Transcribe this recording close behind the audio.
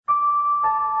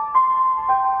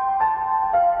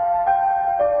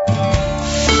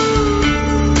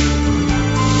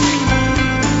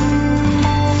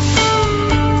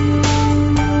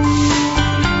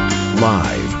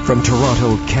From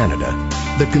Toronto, Canada,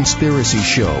 The Conspiracy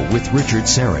Show with Richard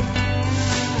Syrett.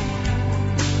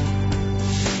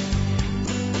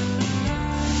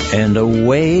 And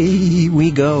away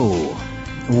we go.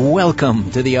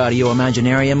 Welcome to the Audio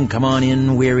Imaginarium. Come on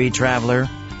in, weary traveler.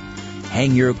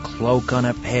 Hang your cloak on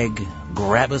a peg,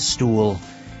 grab a stool,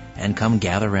 and come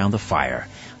gather round the fire.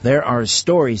 There are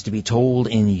stories to be told,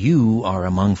 and you are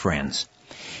among friends.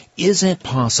 Is it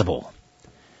possible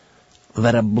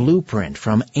that a blueprint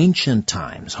from ancient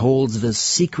times holds the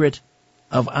secret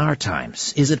of our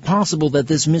times? Is it possible that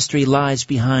this mystery lies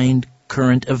behind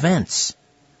current events?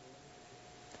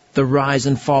 The rise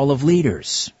and fall of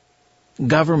leaders,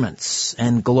 governments,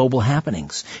 and global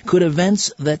happenings. Could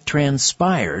events that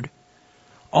transpired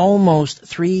almost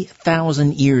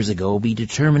 3,000 years ago be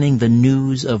determining the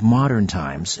news of modern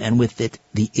times, and with it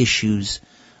the issues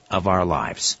of our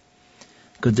lives?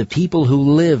 Could the people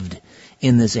who lived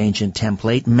in this ancient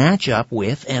template match up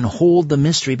with and hold the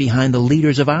mystery behind the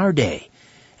leaders of our day,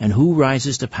 and who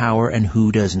rises to power and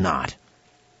who does not?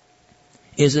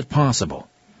 Is it possible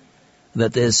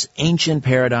that this ancient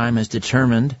paradigm has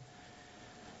determined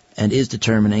and is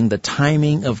determining the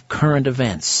timing of current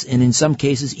events, and in some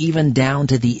cases even down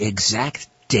to the exact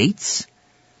dates?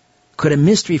 Could a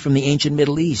mystery from the ancient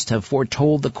Middle East have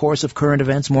foretold the course of current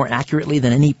events more accurately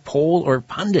than any poll or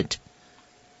pundit?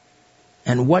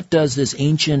 And what does this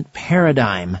ancient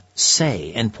paradigm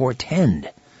say and portend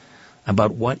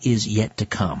about what is yet to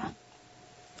come,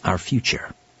 our future?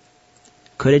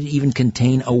 Could it even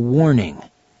contain a warning,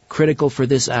 critical for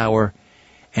this hour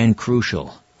and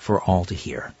crucial for all to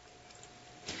hear?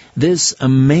 This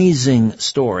amazing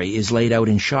story is laid out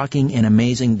in shocking and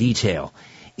amazing detail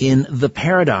in The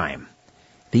Paradigm,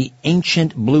 the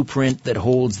ancient blueprint that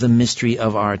holds the mystery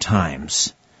of our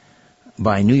times,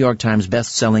 by New York Times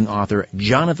best-selling author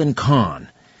Jonathan Cahn.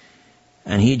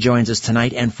 And he joins us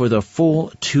tonight, and for the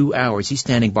full 2 hours. He's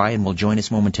standing by and will join us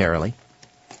momentarily.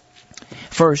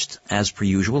 First, as per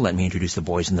usual, let me introduce the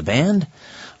boys in the band.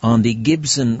 On the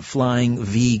Gibson Flying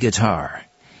V guitar,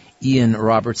 Ian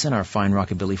Robertson, our fine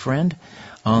rockabilly friend.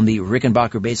 On the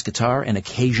Rickenbacker bass guitar and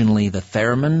occasionally the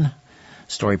theremin,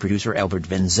 story producer Albert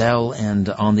Wenzel. And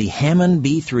on the Hammond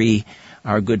B3,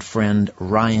 our good friend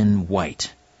Ryan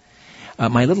White.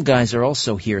 My little guys are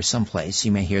also here someplace.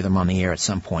 You may hear them on the air at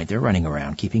some point. They're running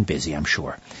around, keeping busy, I'm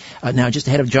sure. Now, just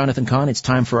ahead of Jonathan Cahn, it's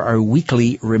time for our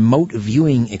weekly remote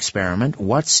viewing experiment,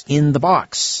 What's in the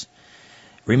Box?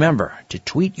 Remember to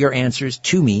tweet your answers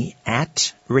to me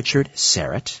at Richard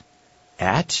Syrett,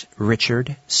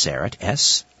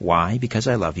 S-Y, because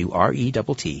I love you,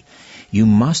 R-E-T-T. You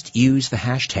must use the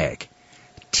hashtag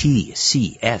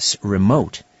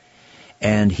TCSRemote.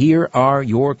 And here are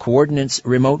your coordinates,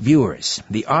 remote viewers.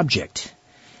 The object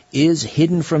is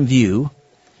hidden from view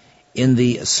in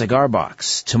the cigar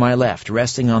box to my left,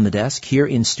 resting on the desk here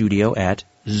in studio at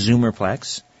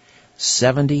Zoomerplex,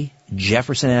 70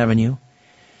 Jefferson Avenue,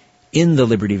 in the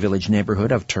Liberty Village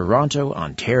neighborhood of Toronto,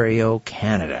 Ontario,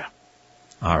 Canada.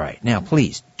 All right. Now,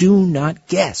 please, do not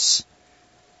guess.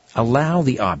 Allow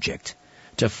the object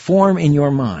to form in your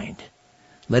mind.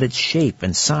 Let its shape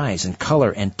and size and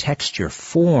color and texture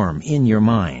form in your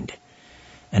mind.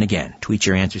 And again, tweet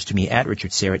your answers to me at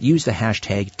Richard Syrett. Use the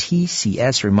hashtag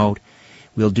TCSRemote.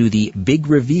 We'll do the big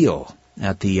reveal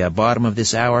at the bottom of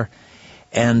this hour.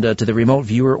 And to the remote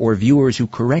viewer or viewers who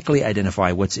correctly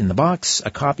identify what's in the box, a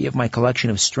copy of my collection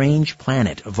of Strange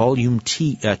Planet, Volume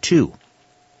 2,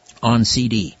 on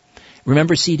CD.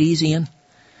 Remember CDs, Ian?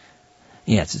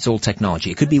 Yes, it's old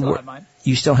technology. It could be worse.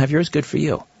 You still have yours? Good for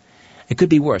you. It could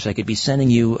be worse. I could be sending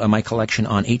you my collection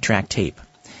on 8-track tape.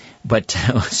 But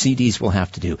CDs will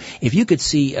have to do. If you could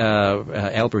see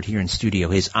Albert here in studio,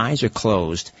 his eyes are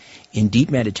closed in deep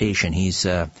meditation. He's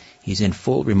in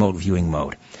full remote viewing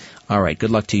mode. All right,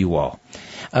 good luck to you all.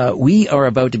 We are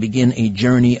about to begin a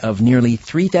journey of nearly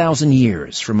 3,000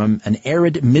 years from an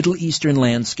arid Middle Eastern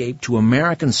landscape to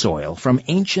American soil, from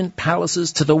ancient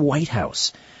palaces to the White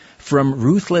House, from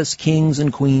ruthless kings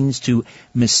and queens to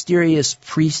mysterious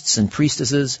priests and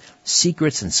priestesses,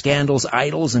 secrets and scandals,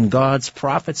 idols and gods,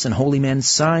 prophets and holy men,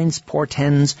 signs,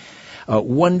 portends,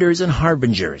 wonders and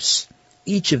harbingers.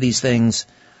 Each of these things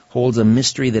holds a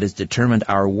mystery that has determined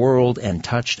our world and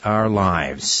touched our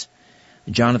lives.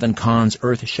 Jonathan Cahn's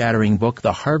earth-shattering book,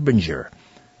 The Harbinger,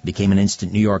 became an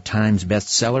instant New York Times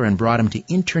bestseller and brought him to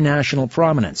international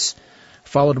prominence,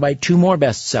 followed by 2 more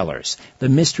bestsellers, The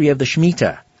Mystery of the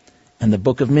Shemitah and The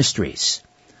Book of Mysteries.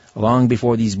 Long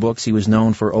before these books, he was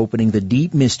known for opening the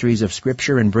deep mysteries of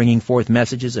Scripture and bringing forth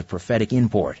messages of prophetic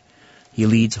import. He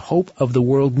leads Hope of the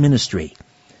World Ministry,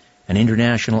 an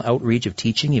international outreach of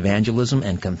teaching, evangelism,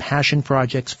 and compassion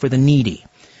projects for the needy.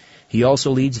 He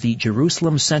also leads the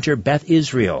Jerusalem Center Beth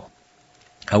Israel,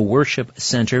 a worship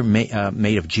center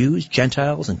made of Jews,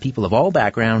 Gentiles, and people of all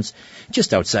backgrounds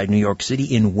just outside New York City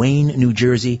in Wayne, New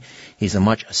Jersey. He's a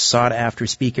much sought-after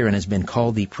speaker and has been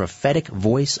called the prophetic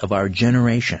voice of our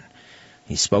generation.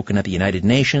 He's spoken at the United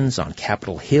Nations, on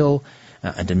Capitol Hill,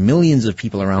 and to millions of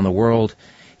people around the world.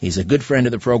 He's a good friend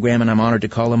of the program, and I'm honored to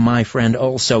call him my friend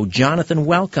also. Jonathan,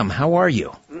 welcome. How are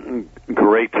you?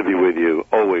 Great to be with you.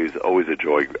 Always a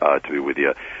joy to be with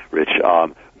you, Rich.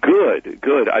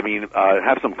 Good. I mean,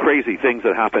 have some crazy things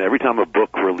that happen every time a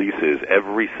book releases.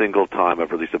 Every single time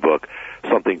I've released a book,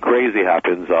 something crazy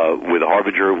happens. With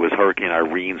Harbinger, it was Hurricane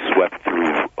Irene swept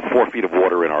through 4 feet of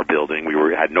water in our building. We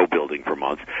had no building for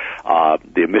months.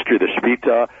 The Mystery of the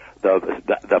Shemitah.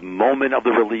 The moment of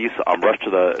the release, I'm rushed to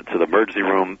the emergency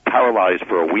room, paralyzed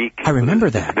for a week. I remember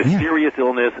that. Mysterious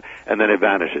illness, and then it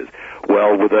vanishes.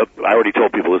 Well, I already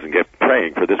told people, listen, get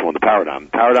praying for this one, the Paradigm.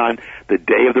 Paradigm, the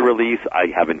day of the release, I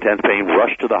have intense pain,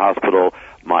 rushed to the hospital.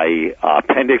 My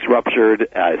appendix ruptured,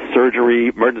 surgery,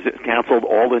 emergency canceled,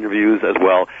 all interviews as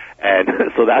well. And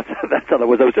so that's how that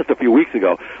was. That was just a few weeks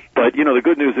ago. But, the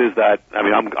good news is that,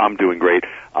 I'm doing great.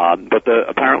 But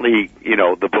apparently,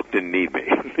 the book didn't need me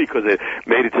because it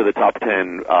made it to the top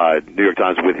 10 New York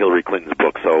Times with Hillary Clinton's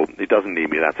book. So it doesn't need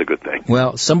me. That's a good thing.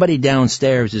 Well, somebody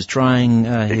downstairs is trying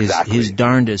his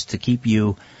darndest to keep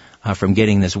you from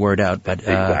getting this word out, but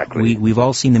we've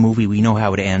all seen the movie. We know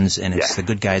how it ends, and it's the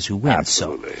good guys who win.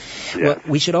 Absolutely. So, well,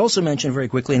 we should also mention very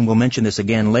quickly, and we'll mention this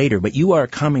again later, but you are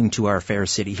coming to our fair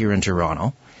city here in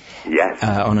Toronto. Yes.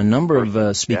 On a number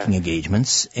of speaking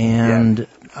engagements, and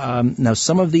now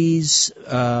some of these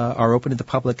are open to the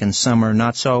public, and some are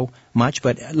not so much.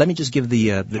 But let me just give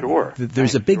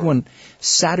there's a big one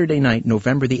Saturday night,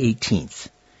 November the 18th.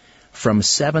 From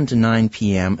 7 to 9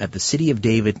 p.m. at the City of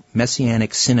David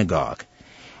Messianic Synagogue.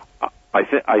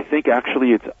 I think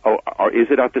actually it's. Is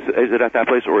it at that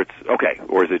place or it's okay?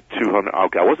 Or is it 200?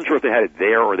 Okay, I wasn't sure if they had it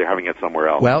there or they're having it somewhere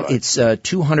else. Well, it's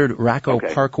 200 Racco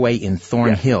Parkway in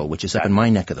Thornhill, which is up in my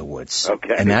neck of the woods.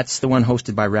 Okay, and that's the one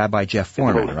hosted by Rabbi Jeff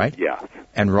Foreman, right? Yeah.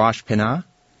 And Rosh Pinah.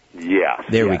 Yes.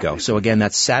 There we go. So again,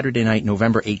 that's Saturday night,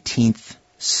 November 18th,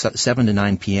 7 to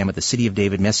 9 p.m. at the City of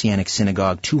David Messianic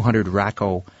Synagogue, 200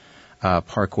 Racco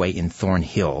Parkway in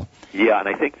Thornhill. Yeah, and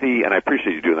I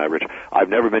appreciate you doing that, Rich. I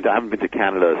haven't been to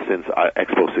Canada since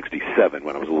Expo 67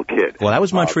 when I was a little kid. Well, that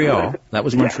was Montreal.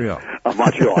 Montreal.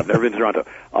 Montreal. I've never been to Toronto.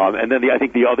 And then I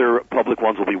think the other public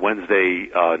ones will be Wednesday,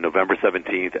 November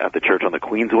 17th at the church on the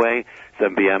Queensway,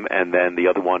 7 p.m. And then the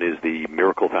other one is the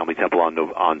Miracle Family Temple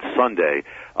on Sunday,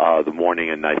 the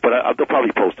morning and night. But they'll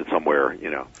probably post it somewhere,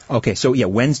 Okay, so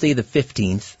Wednesday the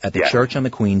 15th at the church on the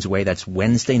Queensway. That's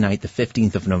Wednesday night, the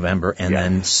 15th of November. And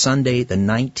then Sunday the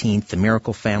 19th, the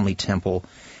Miracle Family Temple.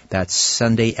 That's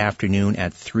Sunday afternoon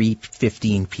at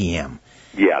 3:15 p.m.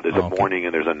 Yeah, there's a morning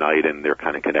and there's a night, and they're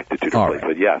kind of connected to the place.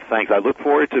 Right. But thanks. I look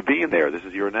forward to being there. This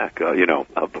is your neck,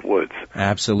 of the woods.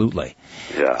 Absolutely.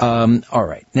 Yeah. All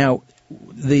right. Now,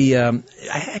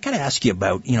 I got to ask you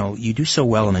about, you do so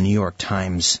well on the New York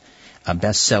Times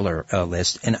bestseller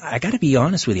list, and I got to be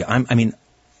honest with you.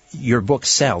 Your books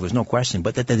sell, there's no question,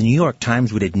 but that the New York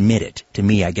Times would admit it, to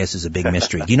me, I guess, is a big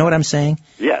mystery. Do you know what I'm saying?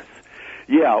 Yes.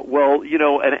 Yeah, well,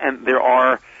 and there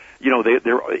are,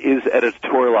 there is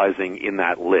editorializing in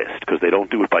that list because they don't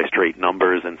do it by straight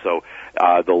numbers. And so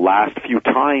the last few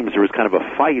times there was kind of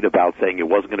a fight about saying it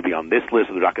wasn't going to be on this list,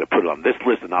 or they're not going to put it on this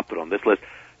list and not put it on this list.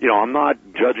 I'm not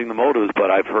judging the motives, but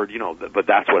I've heard, but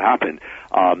that's what happened.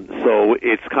 So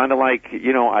it's kind of like,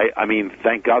 I mean,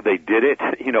 thank God they did it.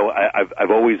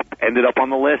 I've always ended up on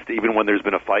the list, even when there's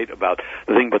been a fight about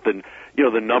the thing, but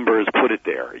the numbers put it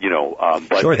there,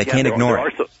 but sure, they can't ignore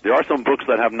it. There are some books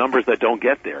that have numbers that don't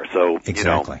get there. So,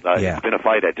 exactly. It's been a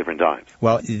fight at different times.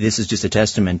 Well, this is just a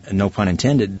testament, no pun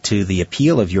intended, to the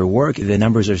appeal of your work. The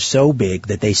numbers are so big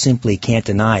that they simply can't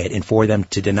deny it, and for them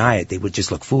to deny it, they would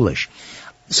just look foolish.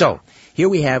 So, here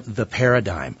we have the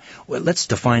paradigm. Well, let's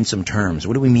define some terms.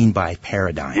 What do we mean by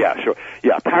paradigm? Yeah, sure.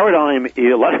 Yeah, paradigm,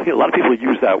 a lot of people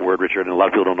use that word, Richard, and a lot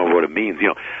of people don't know what it means.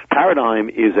 Paradigm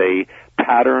is a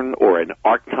pattern or an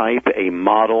archetype, a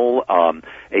model,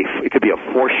 it could be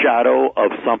a foreshadow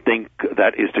of something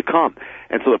that is to come.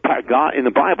 And so God, in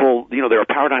the Bible, there are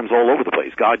paradigms all over the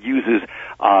place. God uses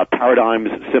paradigms,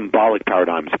 symbolic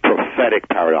paradigms, prophetic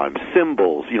paradigms,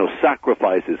 symbols,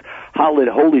 sacrifices,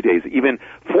 holy days, even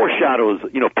foreshadows,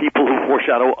 people who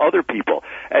foreshadow other people.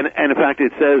 And in fact,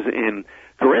 it says in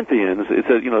Corinthians, it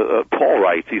says, Paul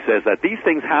writes, he says that these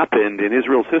things happened in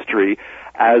Israel's history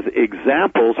as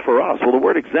examples for us. Well, the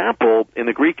word example in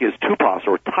the Greek is tupos,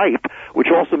 or type, which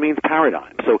also means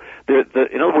paradigm. So,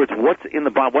 in other words, what's in the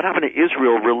Bible, what happened to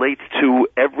Israel relates to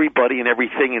everybody and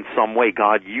everything in some way.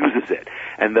 God uses it.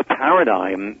 And the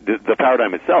paradigm, the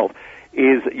paradigm itself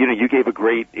is, you gave a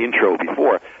great intro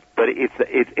before, but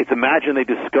it's imagine they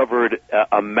discovered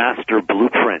a master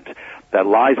blueprint that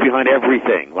lies behind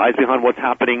everything, lies behind what's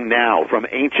happening now, from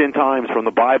ancient times, from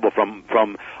the Bible,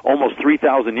 from almost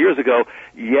 3,000 years ago,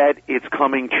 yet it's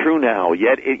coming true now,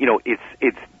 yet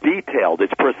it's detailed,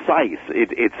 it's precise,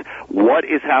 it's what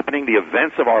is happening, the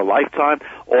events of our lifetime,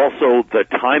 also the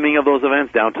timing of those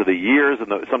events down to the years, in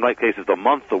some cases the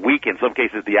month, the week, in some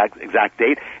cases the exact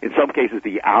date, in some cases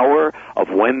the hour of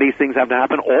when these things have to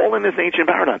happen, all in this ancient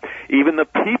paradigm. Even the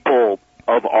people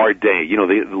of our day,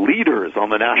 the leaders on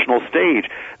the national stage,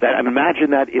 that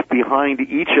imagine that if behind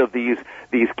each of these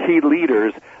key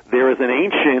leaders there is an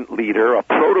ancient leader, a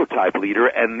prototype leader,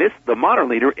 and the modern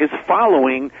leader is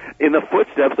following in the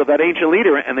footsteps of that ancient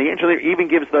leader, and the ancient leader even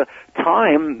gives the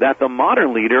time that the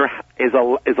modern leader is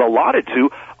allotted to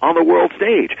on the world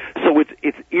stage. So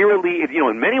it's eerily,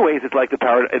 in many ways it's like the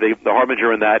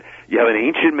harbinger in that you have an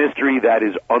ancient mystery that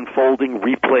is unfolding,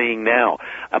 replaying now.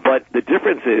 But the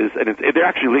difference is, and they're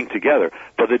actually linked together,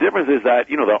 but the difference is that,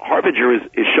 the harbinger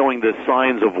is showing the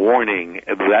signs of warning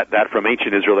that from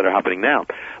ancient Israel that are happening now.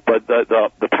 But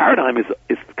the paradigm is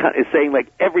saying,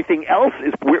 like, everything else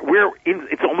is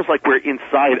it's almost like we're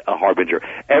inside a harbinger.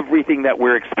 Everything that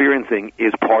we're experiencing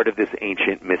is part of this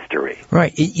ancient mystery.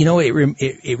 Right.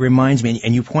 It reminds me,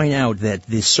 and you point out that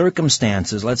the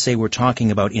circumstances, let's say we're talking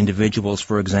about individuals,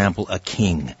 for example, a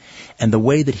king, and the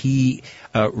way that he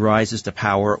rises to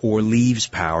power or leaves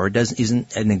power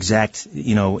isn't an exact,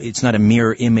 it's not a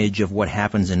mirror image of what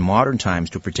happens in modern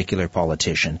times to a particular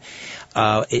politician.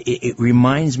 It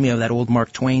reminds me of that old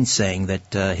Mark Twain saying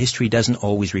that history doesn't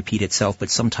always repeat itself, but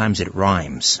sometimes it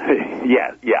rhymes.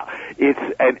 Yeah.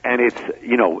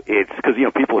 It's because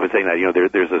people have been saying that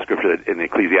there's a scripture that in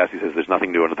Ecclesiastes says there's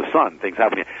nothing new under the sun, things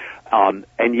happening,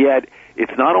 and yet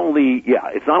it's not only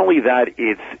that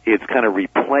it's kind of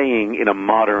replaying in a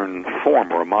modern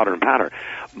form or a modern pattern,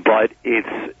 but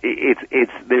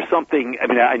it's there's something. I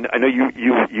mean, I know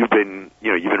you've been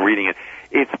reading it.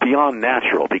 It's beyond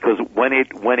natural, because when it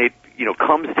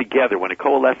comes together, when it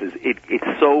coalesces, it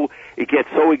gets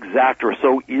so exact or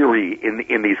so eerie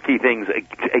in these key things,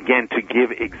 again, to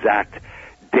give exact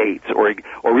dates, or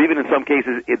even in some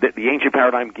cases the ancient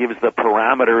paradigm gives the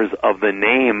parameters of the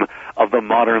name of the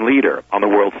modern leader on the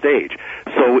world stage.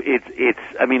 So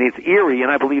it's eerie, and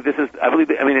I believe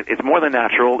it's more than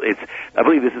natural. I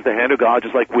believe this is the hand of God,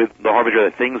 just like with the harbinger,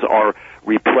 that things are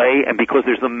replay, and because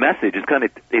there's a message,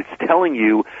 it's telling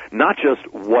you not just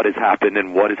what has happened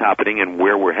and what is happening and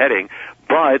where we're heading,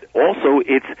 but also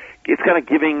it's kind of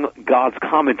giving God's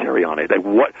commentary on it. Like,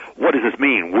 what does this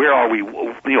mean? Where are we?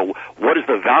 What is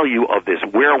the value of this?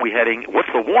 Where are we heading? What's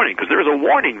the warning? Because there's a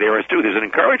warning there as too. There's an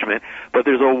encouragement, but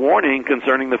there's a warning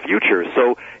concerning the future.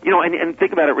 So, and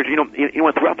think about it, Richard.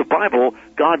 Throughout the Bible,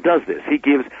 God does this. He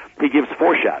gives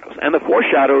foreshadows, and the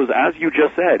foreshadows, as you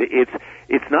just said,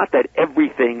 it's not that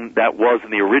everything that was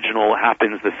in the original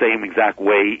happens the same exact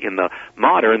way in the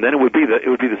modern. Then it would be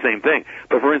the same thing.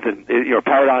 But for instance,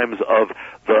 paradigms of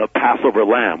the Passover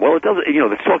lamb. Well, it doesn't.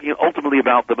 It's talking ultimately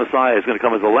about the Messiah is going to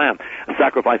come as a lamb, a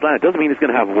sacrificed lamb. It doesn't mean it's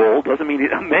going to have wool. Doesn't mean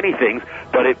many things,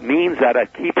 but it means that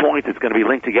at key points it's going to be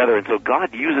linked together. And so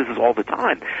God uses this all the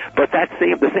time. But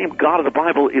the same God of the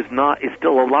Bible is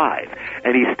still alive,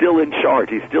 and He's still in charge.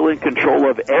 He's still in control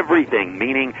of everything,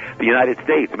 meaning the United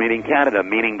States, meaning Canada,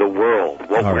 meaning the world,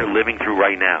 what we're living through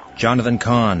right now. Jonathan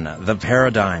Cahn, The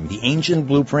Paradigm, the ancient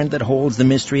blueprint that holds the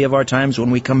mystery of our times.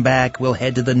 When we come back, we'll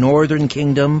head to the northern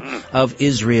kingdom of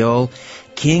Israel,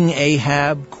 King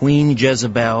Ahab, Queen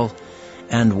Jezebel,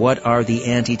 and what are the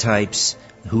antitypes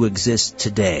who exist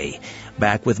today.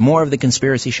 Back with more of The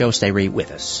Conspiracy Show. Stay right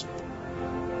with us.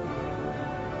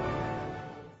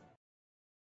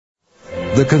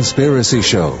 The Conspiracy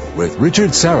Show with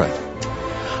Richard Serrett.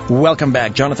 Welcome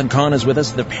back. Jonathan Cahn is with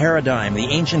us. The Paradigm, the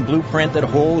ancient blueprint that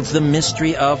holds the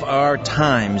mystery of our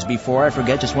times. Before I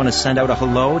forget, just want to send out a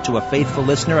hello to a faithful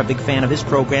listener, a big fan of his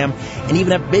program, and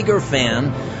even a bigger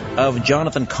fan of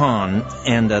Jonathan Cahn,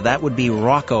 and that would be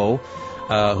Rocco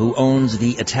who owns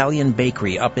the Italian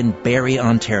Bakery up in Barrie,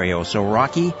 Ontario. So,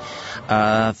 Rocky,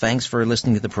 thanks for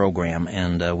listening to the program,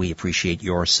 and we appreciate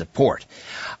your support.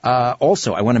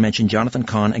 Also, I want to mention Jonathan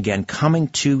Cahn, again, coming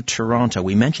to Toronto.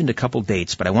 We mentioned a couple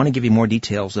dates, but I want to give you more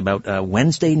details about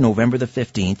Wednesday, November the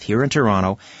 15th, here in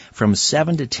Toronto, from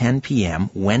 7 to 10 p.m.,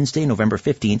 Wednesday, November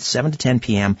 15th, 7 to 10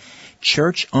 p.m.,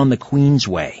 Church on the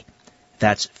Queensway.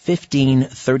 That's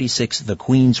 1536 the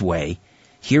Queensway,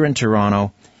 here in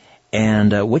Toronto.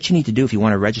 And what you need to do if you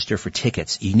want to register for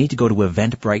tickets, you need to go to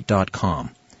eventbrite.com.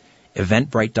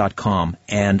 Eventbrite.com,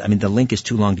 and I mean the link is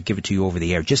too long to give it to you over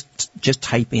the air. Just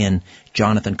type in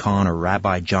Jonathan Cahn or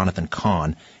Rabbi Jonathan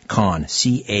Cahn,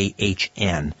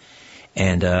 C-A-H-N,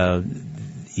 and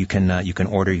you can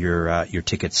order your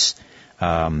tickets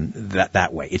that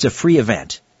way. It's a free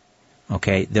event.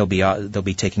 Okay, they'll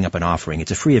be taking up an offering.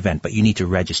 It's a free event, but you need to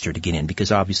register to get in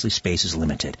because obviously space is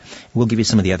limited. We'll give you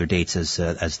some of the other dates as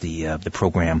the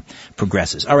program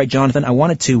progresses. All right, Jonathan, I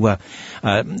wanted to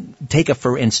take a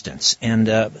for instance,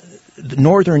 and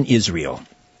northern Israel,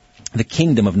 the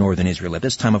kingdom of northern Israel. At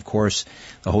this time, of course,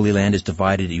 the Holy Land is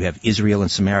divided. You have Israel and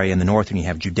Samaria in the north, and you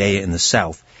have Judea in the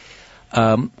south.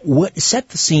 Set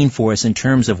the scene for us in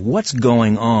terms of what's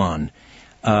going on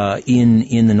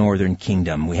in the northern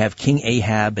kingdom. We have King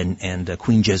Ahab and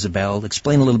Queen Jezebel.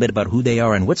 Explain a little bit about who they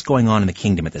are and what's going on in the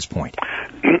kingdom at this point.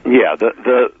 Yeah,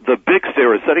 the big stage,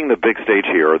 we're setting the big stage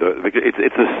here.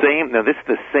 It's the same. Now, this is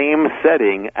the same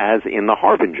setting as in the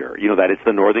Harbinger. You know that it's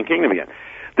the northern kingdom again.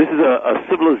 This is a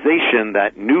civilization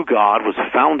that knew God, was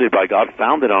founded by God,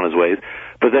 founded on His ways,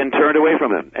 but then turned away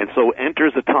from Him, and so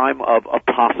enters a time of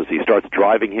apostasy, starts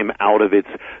driving him out of its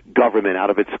government,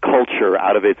 out of its culture,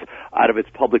 out of its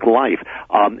public life.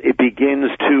 It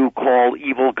begins to call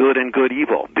evil good and good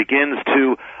evil. Begins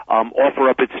to offer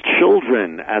up its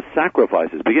children as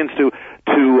sacrifices. Begins to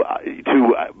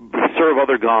serve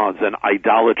other gods and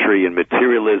idolatry and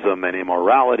materialism and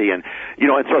immorality, and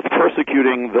starts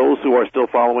persecuting those who are still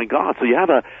following God. So you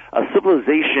have a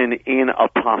civilization in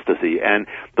apostasy, and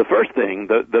the first thing,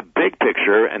 the big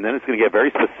picture, and then it's going to get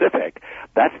very specific.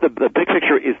 That's the big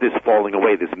picture is this falling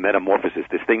away, this metamorphosis,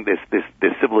 this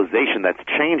civilization that's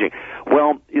changing.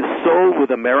 Well, so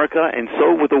with America and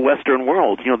so with the Western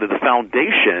world. The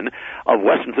foundation of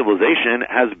Western civilization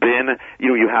has been,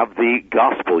 you have the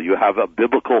gospel, you have a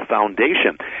biblical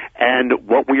foundation, and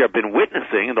what we have been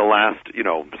witnessing in the last,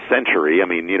 century. I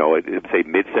mean, say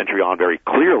mid-century on, very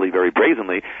clearly, very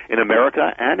brazenly in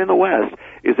America and in the West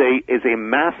is a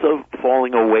massive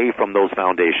falling away from those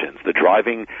foundations. The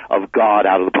driving of God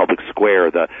out of the public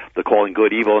square, the calling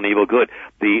good evil and evil good,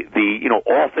 the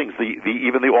all things,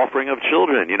 even the offering of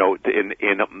children.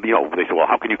 They say, well,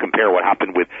 how can you compare what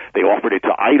happened with they offered it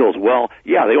to idols? Well,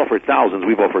 yeah, they offered thousands.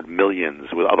 We've offered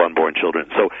millions of unborn children.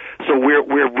 So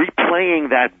we're replaying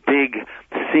that big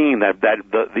scene, that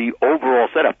the overall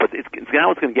setup. But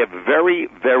now it's going to get very,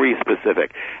 very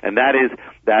specific, and that is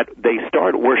that they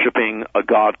start worshiping a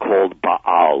god called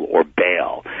Baal or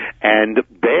Baal. And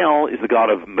Baal is the god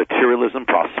of materialism,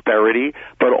 prosperity,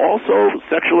 but also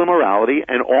sexual immorality,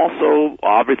 and also,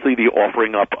 obviously, the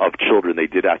offering up of children. They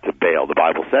did that to Baal. The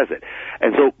Bible says it.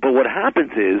 And so, but what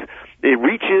happens is,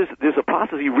 this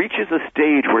apostasy reaches a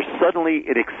stage where suddenly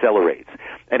it accelerates,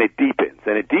 and it deepens.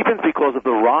 And it deepens because of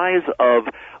the rise of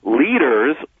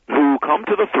leaders who come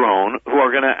to the throne, who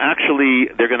are going to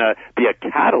they're going to be a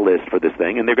catalyst for this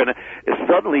thing, and they're going to,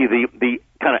 suddenly the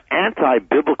kind of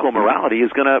anti-biblical morality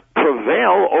is going to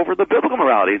prevail over the biblical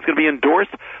morality. It's going to be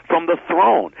endorsed from the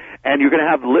throne, and you're going to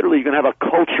have a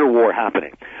culture war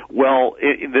happening. Well,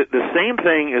 the same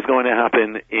thing is going to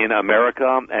happen in America,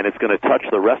 and it's going to touch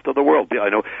the rest of the world. I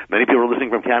know many people are listening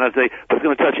from Canada today, but it's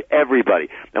going to touch everybody.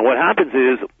 And what happens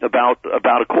is, about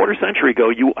a quarter century ago,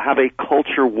 you have a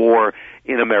culture war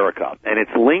in America, and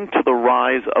it's linked to the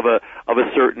rise of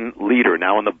a certain leader.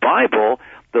 Now, in the Bible,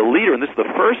 the leader, and this is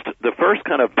the first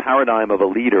kind of paradigm of a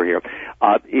leader here,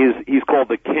 he's called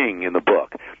the king in the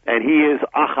book, and he is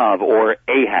Ahav or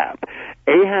Ahab.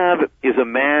 Ahab is a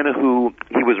man who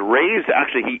he was raised.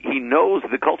 Actually, he knows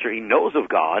the culture. He knows of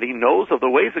God. He knows of the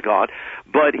ways of God,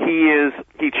 but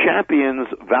he champions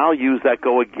values that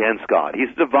go against God. He's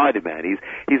a divided man.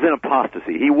 He's in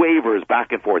apostasy. He wavers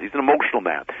back and forth. He's an emotional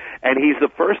man, and he's the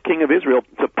first king of Israel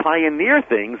to pioneer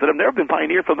things that have never been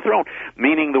pioneered from the throne,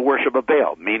 meaning the worship of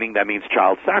Baal. Meaning that means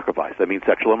child sacrifice. That means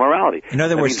sexual immorality. In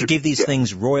other words, to give these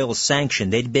things royal sanction.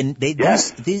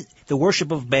 The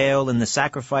worship of Baal and the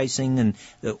sacrificing and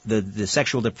the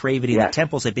sexual depravity in the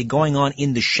temples had been going on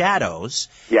in the shadows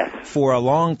for a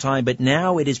long time, but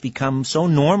now it has become so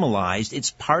normalized, it's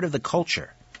part of the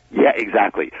culture. Yeah,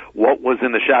 exactly. What was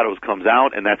in the shadows comes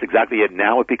out, and that's exactly it.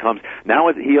 Now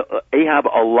Ahab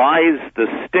allies the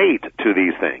state to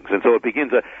these things, and so it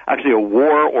begins actually a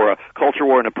war or a culture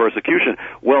war and a persecution.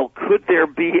 Well, could there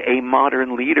be a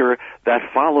modern leader that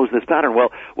follows this pattern?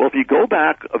 Well, if you go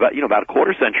back about a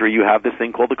quarter century, you have this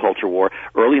thing called the culture war,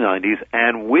 early 90s,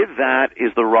 and with that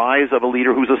is the rise of a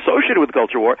leader who's associated with the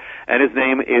culture war, and his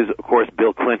name is, of course,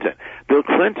 Bill Clinton. Bill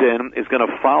Clinton is going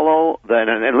to follow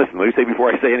and listen, let me say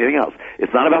before I say anything else,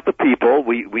 it's not about the people.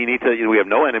 We need to, we have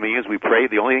no enemies. We pray.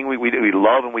 The only thing we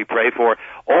love and we pray for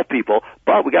all people,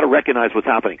 but we got to recognize what's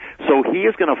happening. So he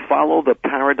is going to follow the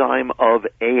paradigm of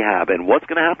Ahab, and what's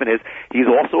going to happen is he's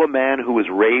also a man who was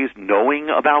raised knowing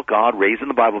about God, raised in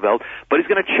the Bible Belt, but he's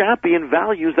going to champion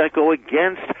values that go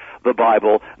against the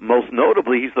Bible. Most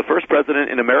notably, he's the first president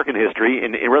in American history,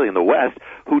 really in the West,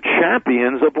 who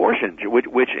champions abortion,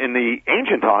 which in the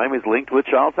ancient time is linked with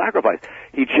child sacrifice.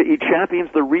 He champions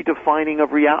the redefining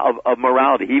of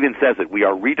morality. He even says it. We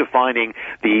are redefining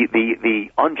the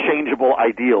unchangeable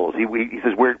ideals. He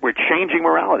says we're changing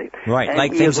morality. Right, and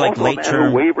like things like late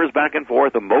term. Wavers back and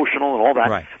forth, emotional and all that.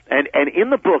 Right. And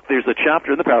in the book, there's a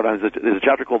chapter in the Paradigms. There's a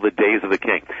chapter called The Days of the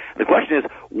King. The question is,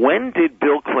 when did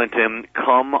Bill Clinton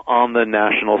come on the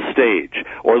national stage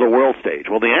or the world stage?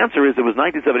 Well, the answer is it was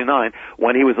 1979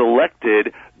 when he was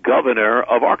elected governor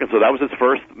of Arkansas. That was his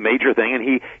first major thing, and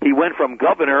he went from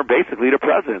governor basically to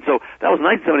president. So that was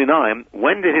 1979.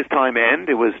 When did his time end?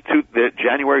 It was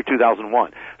January 2001.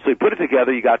 So you put it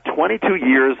together, you got 22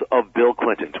 years of Bill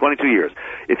Clinton, 22 years.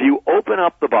 If you open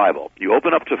up the Bible, you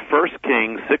open up to 1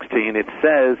 Kings 16, it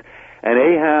says, and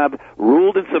Ahab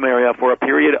ruled in Samaria for a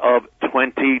period of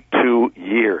 22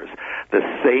 years. The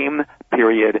same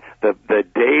period, the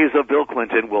days of Bill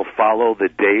Clinton will follow the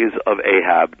days of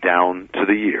Ahab down to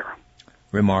the year.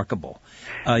 Remarkable.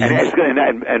 And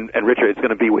Richard, it's going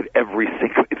to be with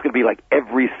it's going to be like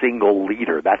every single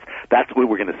leader. That's what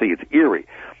we're going to see. It's eerie.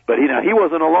 But he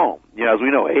wasn't alone. As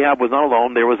we know, Ahab was not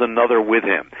alone. There was another with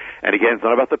him. And again, it's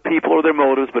not about the people or their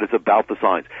motives, but it's about the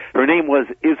signs. Her name was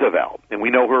Isabel, and we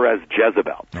know her as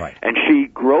Jezebel. Right. And she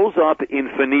grows up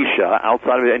in Phoenicia,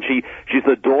 outside of it, and she's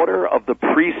the daughter of the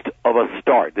priest of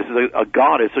Astarte. This is a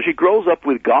goddess. So she grows up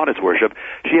with goddess worship.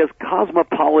 She has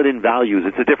cosmopolitan values.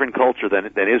 It's a different culture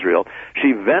than Israel.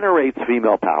 She venerates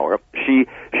female power. She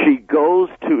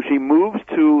moves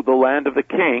to the land of the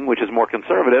king, which is more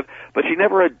conservative, but she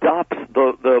never adopts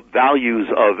the values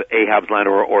of Ahab's land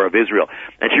or of Israel.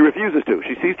 And she refuses to.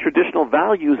 She sees traditional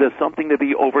values as something to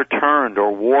be overturned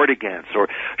or warred against, or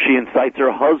she incites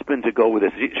her husband to go with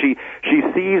this. She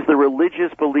sees the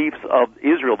religious beliefs of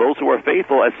Israel, those who are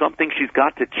faithful, as something she's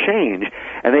got to change.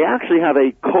 And they actually have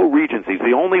a co-regency. It's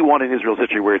the only one in Israel's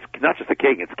history where it's not just a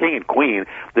king, it's king and queen.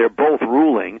 They're both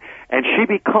ruling. And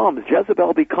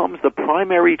Jezebel becomes the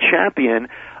primary champion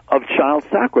of child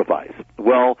sacrifice.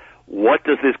 Well, what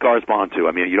does this correspond to?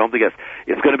 I mean, you don't think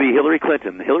it's going to be Hillary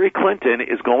Clinton. Hillary Clinton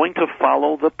is going to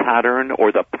follow the pattern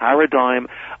or the paradigm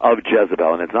of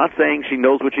Jezebel. And it's not saying she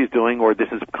knows what she's doing or this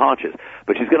is conscious,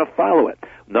 but she's going to follow it.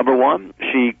 Number one,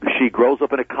 she grows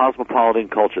up in a cosmopolitan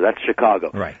culture. That's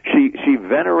Chicago. Right. She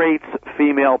venerates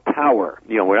female power.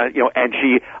 And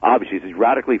she obviously is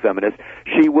radically feminist.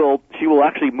 She will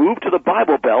actually move to the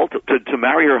Bible Belt to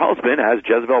marry her husband, as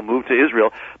Jezebel moved to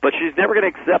Israel. But she's never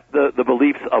going to accept the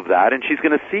beliefs of that, and she's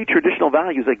going to see traditional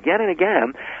values again and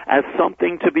again as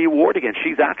something to be warred against.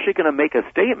 She's actually going to make a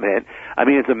statement. I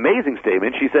mean, it's an amazing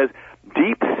statement. She says,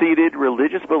 deep-seated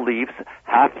religious beliefs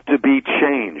have to be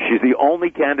changed. She's the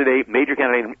only major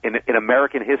candidate in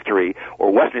American history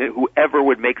or Western who ever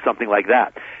would make something like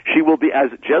that. She will be,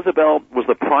 as Jezebel was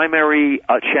the primary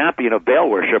champion of Baal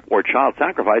worship or child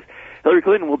sacrifice, Hillary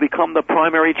Clinton will become the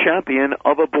primary champion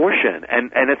of abortion.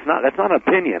 And that's not an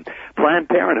opinion. Planned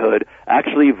Parenthood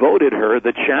actually voted her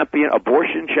the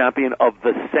abortion champion of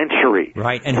the century.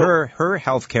 Right, and her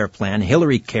health care plan,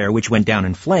 Hillary Care, which went down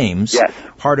in flames, yes.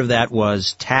 Part of that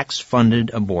was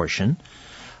tax-funded abortion.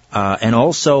 And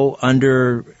also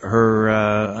under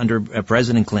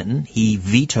President Clinton, he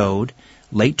vetoed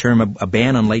a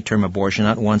ban on late-term abortion,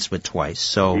 not once but twice.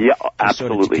 So yeah,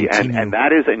 absolutely, and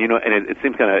that is, and it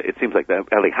seems like that.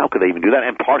 Like, how could they even do that?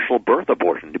 And partial birth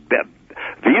abortion,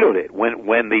 vetoed it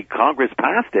when the Congress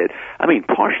passed it. I mean,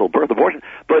 partial birth abortion.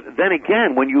 But then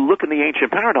again, when you look in the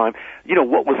ancient paradigm,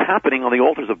 what was happening on the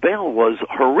altars of Baal was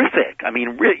horrific. I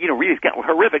mean, really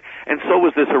horrific, and so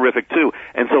was this horrific too.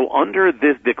 And so under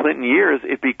the Clinton years,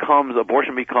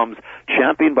 abortion becomes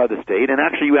championed by the state, and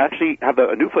you actually have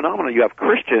a new phenomenon. You have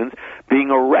Christians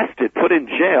being arrested, put in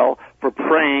jail for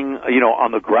praying,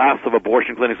 on the grass of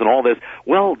abortion clinics and all this.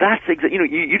 Well, that's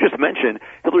you just mentioned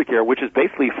Hillary Care, which is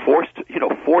basically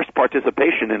forced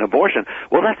participation in abortion.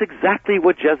 Well, that's exactly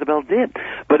what Jezebel did.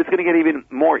 But it's going to get even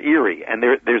more eerie. And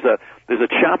there's a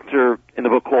chapter in the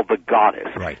book called The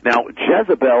Goddess. Right. Now,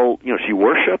 Jezebel, she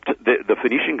worshipped the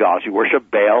Phoenician gods. She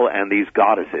worshipped Baal and these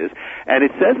goddesses. And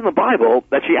it says in the Bible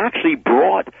that she actually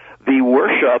brought the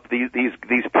worship, these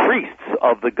priests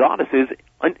of the goddesses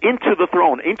into the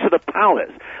throne, into the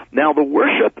palace. Now, the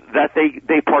worship that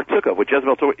they partook of with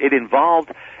Jezebel, so it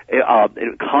involved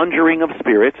conjuring of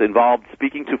spirits, involved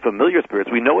speaking to familiar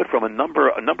spirits. We know it from a number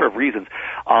of reasons,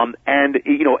 and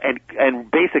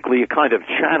basically a kind of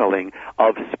channeling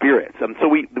of spirits. So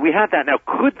we had that. Now,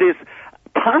 could this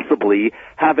possibly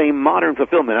have a modern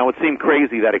fulfillment? Now, it would seem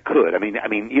crazy that it could.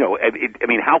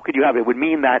 How could you have it? It would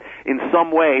mean that in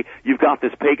some way you've got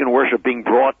this pagan worship being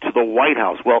brought to the White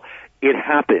House. Well, it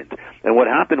happened, and what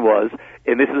happened was,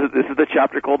 and this is the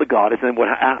chapter called The Goddess. And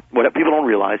what people don't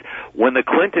realize, when the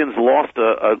Clintons lost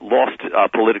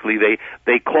politically,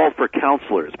 they called for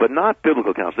counselors, but not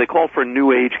biblical counselors. They called for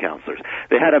New Age counselors.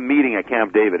 They had a meeting at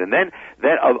Camp David, and then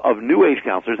of New Age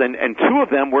counselors, and two of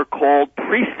them were called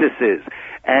priestesses.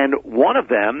 And one of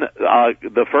them,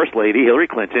 the First Lady, Hillary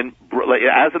Clinton,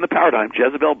 as in the paradigm,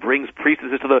 Jezebel brings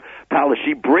priestesses to the palace.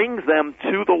 She brings them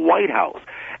to the White House.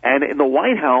 And in the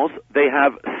White House, they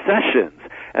have sessions.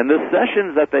 And the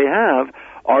sessions that they have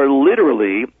are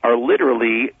literally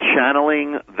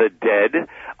channeling the dead,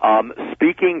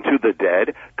 speaking to the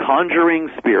dead, conjuring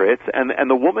spirits, and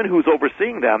the woman who's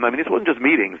overseeing them, this wasn't just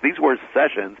meetings, these were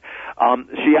sessions.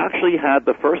 She actually had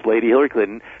the First Lady, Hillary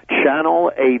Clinton,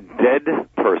 channel a dead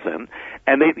person,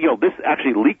 and this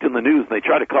actually leaked in the news, and they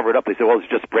tried to cover it up. They said, well, it's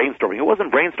just brainstorming. It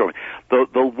wasn't brainstorming.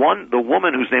 The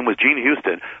woman whose name was Jean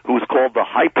Houston, who was called the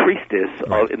High Priestess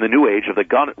in the New Age of the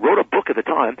God, wrote a book at the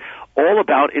time all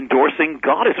about endorsing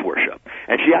goddess worship.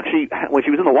 And she actually, when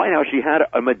she was in the White House, she had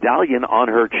a medallion on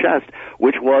her chest,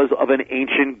 which was of an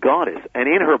ancient goddess. And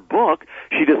in her book,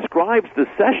 she describes the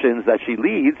sessions that she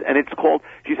leads, and it's called,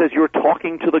 she says, you're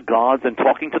talking to the gods and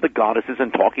talking to the goddesses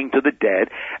and talking to the dead,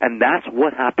 and that's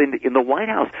what happened in the White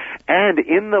House. And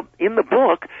in the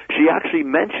book, she actually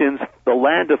mentions the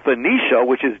land of Phoenicia,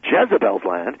 which is Jezebel's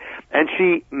land, and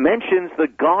she mentions the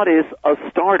goddess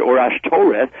Astarte or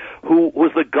Ashtoreth, who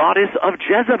was the goddess of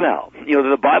Jezebel.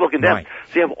 The Bible condemns. Right.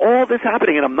 So you have all this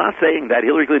happening, and I'm not saying that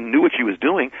Hillary Clinton knew what she was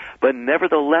doing, but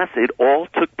nevertheless, it all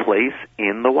took place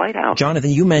in the White House. Jonathan,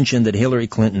 you mentioned that Hillary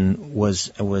Clinton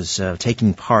was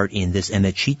taking part in this, and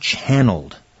that she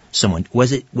channeled someone.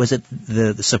 Was it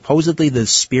supposedly the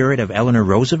spirit of Eleanor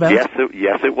Roosevelt? Yes,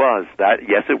 it was.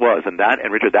 Yes, it was. And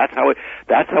Richard, that's how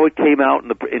it came out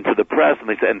into the press,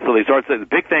 and so they started saying the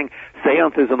big thing,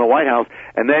 seances in the White House,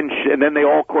 and then they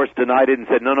all, of course, denied it and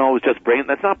said, no, it was just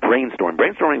that's not brainstorming.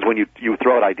 Brainstorming is when you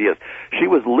throw out ideas. She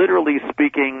was literally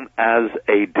speaking as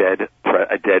a dead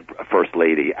First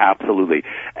Lady, absolutely,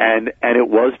 and it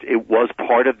was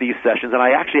part of these sessions. And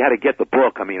I actually had to get the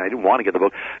book. I didn't want to get the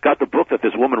book. Got the book that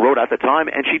this woman wrote at the time,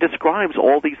 and she describes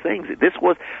all these things. This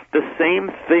was the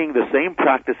same thing, the same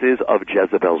practices of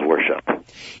Jezebel's worship.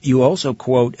 You also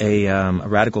quote a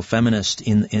radical feminist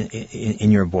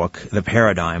in your book, The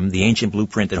Paradigm, the ancient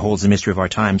blueprint that holds the mystery of our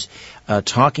times,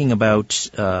 talking about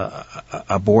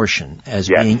abortion as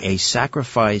being a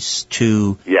sacrifice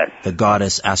to the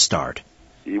goddess Astarte.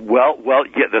 Well,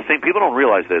 yeah, the same, people don't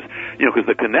realize this, because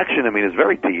the connection, is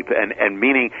very deep, and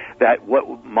meaning that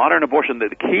what modern abortion, the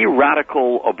key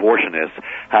radical abortionists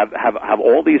have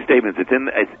all these statements. It's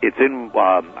in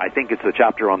I think it's the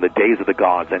chapter on the days of the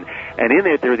gods, and in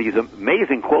it there are these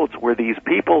amazing quotes where these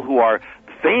people who are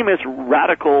famous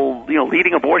radical,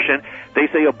 leading abortion, they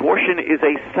say abortion is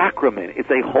a sacrament. It's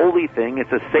a holy thing.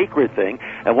 It's a sacred thing.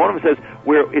 And one of them says,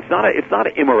 it's not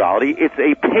an immorality. It's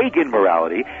a pagan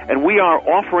morality. And we are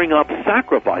offering up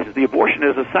sacrifices. The abortion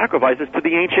is a sacrifices to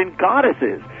the ancient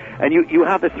goddesses. And you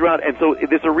have this throughout. And so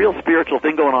there's a real spiritual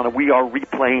thing going on, and we are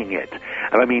replaying it.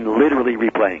 Literally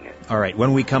replaying it. All right.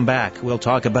 When we come back, we'll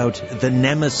talk about the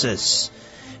nemesis.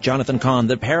 Jonathan Cahn,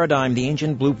 The Paradigm, the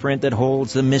ancient blueprint that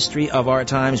holds the mystery of our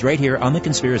times, right here on The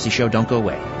Conspiracy Show. Don't go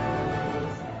away.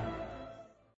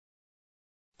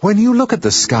 When you look at the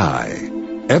sky,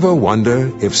 ever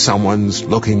wonder if someone's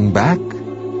looking back?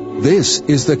 This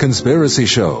is The Conspiracy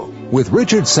Show with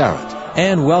Richard Syrett.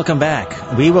 And welcome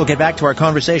back. We will get back to our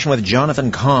conversation with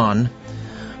Jonathan Cahn.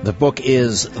 The book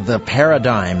is The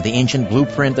Paradigm, the ancient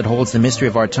blueprint that holds the mystery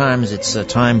of our times. It's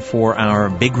time for our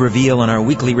big reveal on our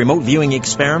weekly remote viewing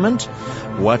experiment.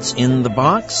 What's in the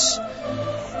box?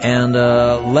 And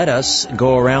let us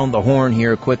go around the horn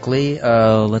here quickly.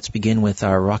 Let's begin with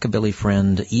our rockabilly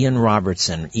friend, Ian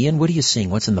Robertson. Ian, what are you seeing?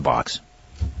 What's in the box?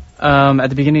 At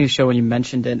the beginning of the show when you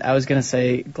mentioned it, I was going to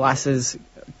say glasses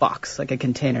box, like a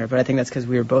container, but I think that's because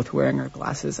we were both wearing our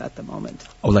glasses at the moment.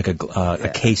 Oh, like a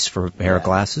case for a pair of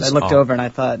glasses? I looked over and I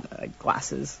thought,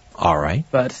 glasses. All right.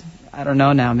 But I don't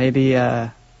know now. Maybe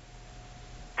a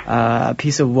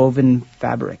piece of woven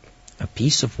fabric. A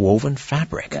piece of woven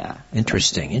fabric. Yeah.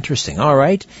 Interesting. All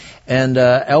right. And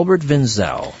Albert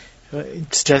Vinzel.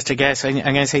 It's just a guess. I'm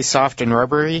going to say soft and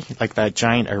rubbery, like that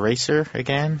giant eraser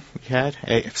again we had.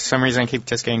 For some reason, I keep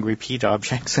just getting repeat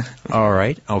objects. All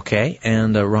right. Okay.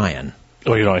 And Ryan.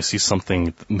 Oh, I see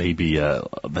something maybe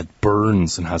that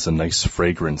burns and has a nice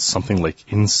fragrance, something like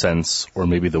incense or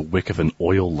maybe the wick of an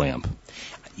oil lamp.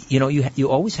 You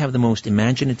always have the most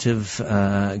imaginative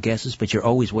guesses, but you're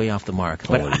always way off the mark.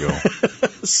 Oh, there you go.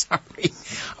 Sorry.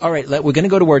 All right, we're going to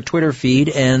go to our Twitter feed,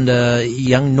 and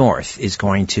Young North is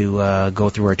going to go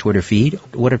through our Twitter feed.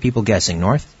 What are people guessing,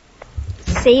 North?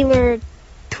 Sailor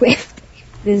Twift.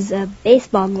 There's a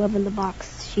baseball glove in the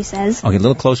box, she says. Okay, a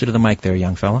little closer to the mic there,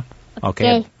 young fella.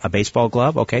 Okay. A baseball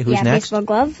glove. Okay, who's next? Baseball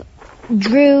glove.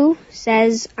 Drew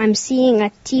says, I'm seeing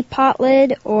a teapot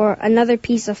lid or another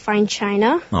piece of fine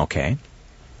china. Okay.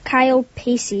 Kyle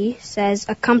Pacey says,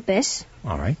 a compass.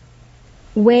 All right.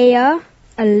 Wea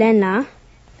Elena,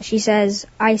 she says,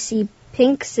 I see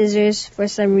pink scissors for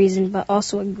some reason, but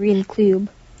also a green cube.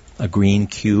 A green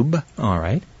cube. All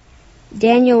right.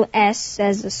 Daniel S.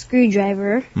 says, a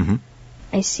screwdriver. Mm-hmm.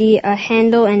 I see a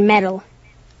handle and metal.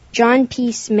 John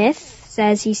P. Smith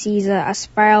says he sees a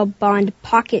spiral-bound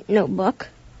pocket notebook.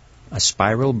 A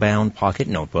spiral-bound pocket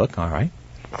notebook, all right.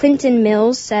 Clinton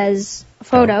Mills says a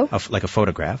photo. Like a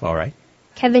photograph, all right.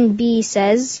 Kevin B.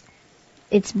 says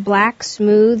it's black,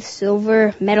 smooth,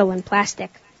 silver, metal, and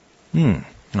plastic. All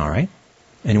right.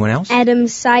 Anyone else? Adam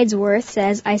Sidesworth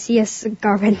says, I see a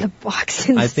cigar in the box.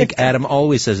 I think Adam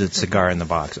always says it's cigar in the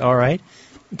box. All right.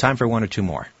 Time for one or two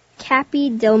more. Cappy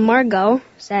Del Margo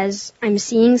says, I'm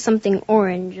seeing something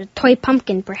orange, a toy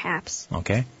pumpkin perhaps.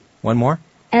 Okay. One more.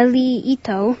 Ellie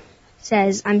Ito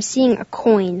says, I'm seeing a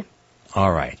coin.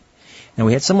 All right. Now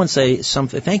we had someone say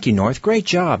something. Thank you, North. Great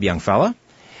job, young fella.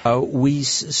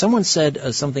 Someone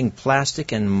said something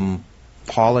plastic and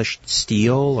polished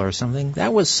steel or something.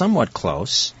 That was somewhat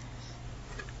close.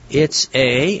 It's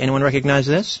anyone recognize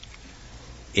this?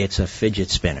 It's a fidget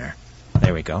spinner.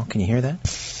 There we go. Can you hear that?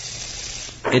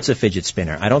 It's a fidget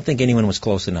spinner. I don't think anyone was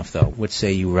close enough, though. What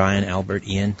say you, Ryan, Albert,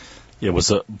 Ian? Yeah, it was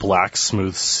a black,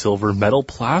 smooth, silver metal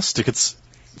plastic. It's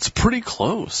pretty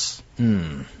close.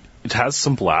 It has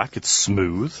some black. It's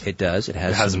smooth. It does. It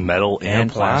has metal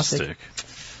and plastic.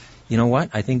 You know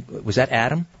what? I think, was that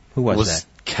Adam? Who was that?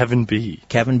 Kevin B.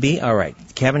 Kevin B? All right.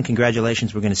 Kevin,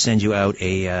 congratulations. We're going to send you out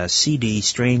a CD,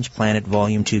 Strange Planet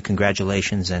Volume 2.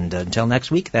 Congratulations. And until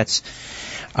next week, that's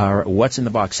our What's in the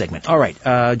Box segment. All right.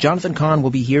 Jonathan Cahn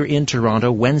will be here in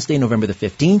Toronto Wednesday, November the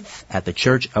 15th at the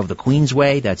Church of the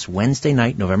Queensway. That's Wednesday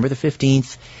night, November the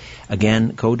 15th. Again,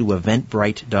 go to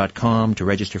eventbrite.com to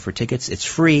register for tickets. It's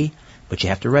free, but you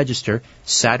have to register.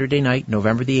 Saturday night,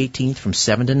 November the 18th from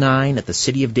 7 to 9 at the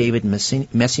City of David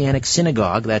Messianic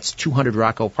Synagogue. That's 200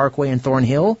 Rocco Parkway in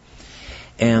Thornhill.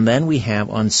 And then we have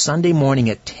on Sunday morning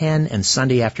at 10 and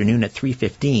Sunday afternoon at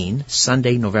 3:15,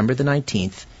 Sunday, November the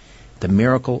 19th, the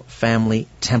Miracle Family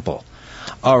Temple.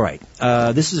 All right.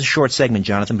 This is a short segment,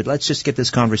 Jonathan, but let's just get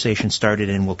this conversation started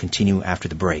and we'll continue after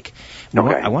the break.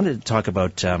 Okay. I wanted to talk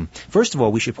about, first of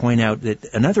all, we should point out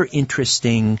that another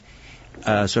interesting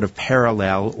sort of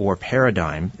parallel or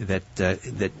paradigm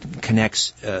that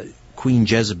connects Queen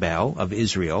Jezebel of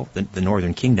Israel, the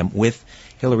Northern Kingdom, with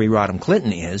Hillary Rodham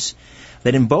Clinton is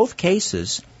that in both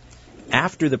cases,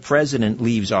 after the president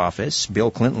leaves office, Bill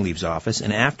Clinton leaves office,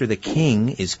 and after the king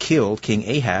is killed, King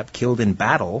Ahab, killed in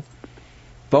battle,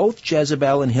 both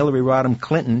Jezebel and Hillary Rodham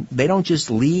Clinton, they don't just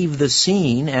leave the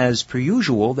scene as per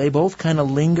usual, they both kind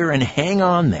of linger and hang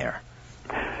on there.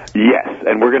 Yes,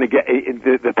 and we're going to get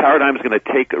the paradigm is going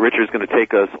to take Richard's going to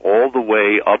take us all the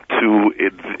way up to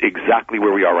exactly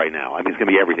where we are right now. I mean, it's going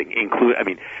to be everything,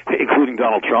 including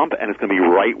Donald Trump, and it's going to be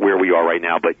right where we are right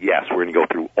now. But yes, we're going to go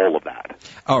through all of that.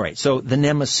 All right. So the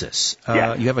nemesis.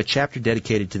 Yes. You have a chapter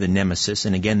dedicated to the nemesis,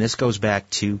 and again, this goes back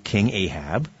to King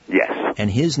Ahab. Yes. And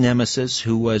his nemesis,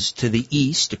 who was to the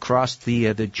east, across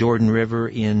the Jordan River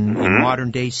in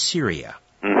modern day Syria.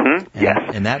 Mm-hmm.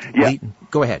 And that. Yeah.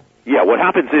 Go ahead. Yeah, what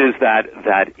happens is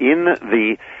that in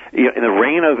the in the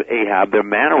reign of Ahab, the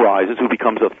man arises who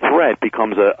becomes a threat,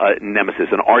 becomes a nemesis,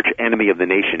 an arch enemy of the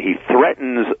nation. He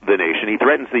threatens the nation. He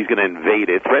threatens that he's going to invade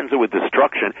it, threatens it with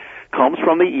destruction, comes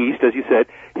from the east, as you said.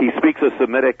 He speaks a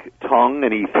Semitic tongue,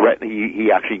 and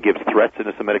he actually gives threats in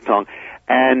a Semitic tongue.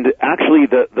 And actually,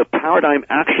 the paradigm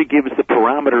actually gives the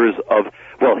parameters of,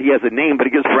 well, he has a name, but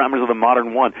he gives parameters of the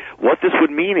modern one. What this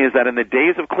would mean is that in the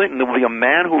days of Clinton, there will be a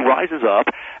man who rises up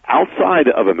outside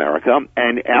of America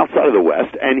and outside of the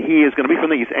West, and he is going to be from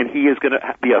the East, and he is going to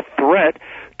be a threat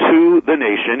to the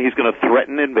nation. He's going to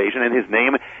threaten invasion, and his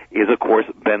name is, of course,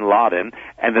 bin Laden.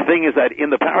 And the thing is that in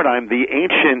the paradigm, the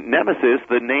ancient nemesis,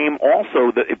 the name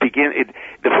also, the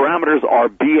parameters are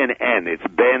B and N. It's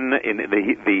Ben in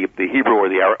the Hebrew or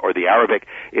the Arabic.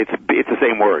 It's the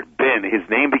same word, Ben. His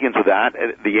name begins with that,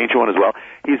 the ancient one as well.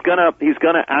 He's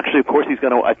gonna actually, of course, he's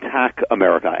going to attack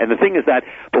America. And the thing is that,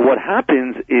 but what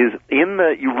happens is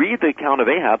you read the account of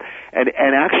Ahab, and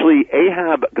actually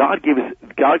Ahab, God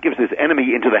gives his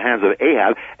enemy into the hands of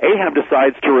Ahab. Ahab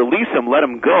decides to release him, let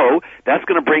him go. That's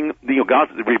going to bring, God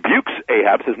rebukes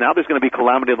Ahab, says now there's going to be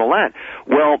calamity in the land.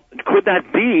 Well, could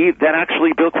that be that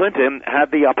actually Bill Clinton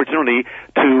had the opportunity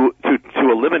to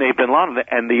eliminate bin Laden?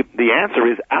 And the answer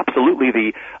is absolutely.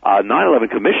 The 9/11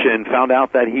 Commission found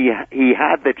out that he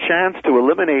had the chance to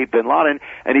eliminate bin Laden,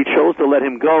 and he chose to let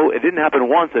him go. It didn't happen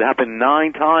once; it happened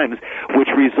 9 times, which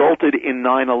resulted in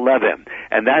 9/11.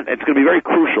 And that it's going to be very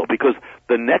crucial, because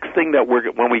the next thing that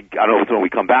when we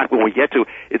come back, when we get to,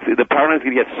 the paradigm is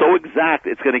going to get so exact,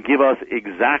 it's going to give us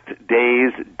exact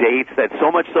days, dates, that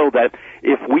so much so that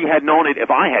if I had known it,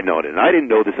 and I didn't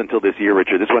know this until this year,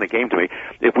 Richard, this is when it came to me,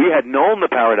 if we had known the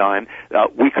paradigm,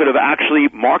 we could have actually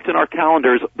marked in our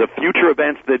calendars the future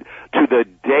events to the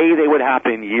day they would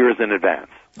happen years in advance.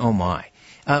 Oh, my.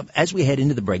 As we head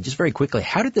into the break, just very quickly,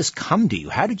 how did this come to you?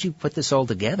 How did you put this all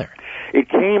together? It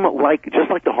came just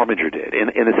like the Harbinger did, in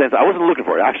the sense I wasn't looking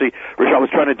for it. Actually, Rich, I was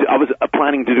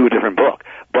planning to do a different book,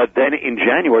 but then in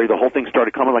January the whole thing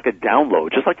started coming like a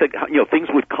download, just like things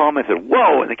would come and said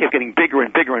whoa, and they kept getting bigger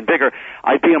and bigger and bigger.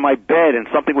 I'd be in my bed and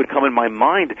something would come in my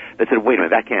mind that said, wait a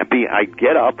minute, that can't be. I'd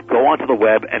get up, go onto the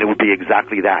web, and it would be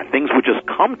exactly that. Things would just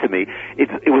come to me.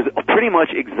 It was pretty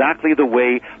much exactly the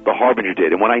way the Harbinger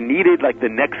did. And when I needed like the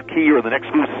next key or the next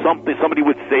clue, somebody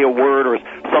would say a word or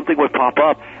something would pop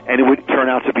up, and it would turn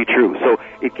out to be true. So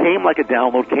it came like a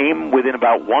download, came within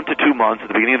about 1 to 2 months at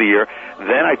the beginning of the year.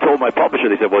 Then I told my publisher,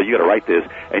 they said, well, you got to write this,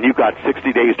 and you've got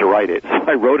 60 days to write it. So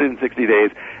I wrote it in 60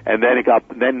 days, and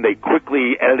then they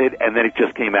quickly edited, and then it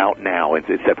just came out now. It's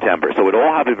September. So it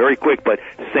all happened very quick, but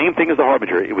same thing as the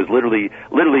Harbinger. It was literally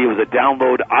it was a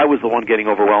download. I was the one getting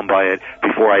overwhelmed by it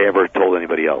before I ever told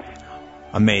anybody else.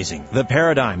 Amazing. The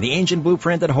Paradigm, the ancient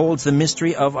blueprint that holds the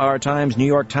mystery of our times. New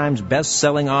York Times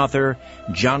best-selling author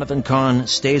Jonathan Cahn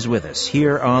stays with us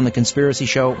here on The Conspiracy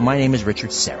Show. My name is Richard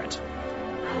Serrett.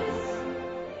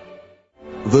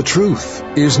 The truth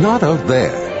is not out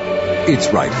there.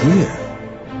 It's right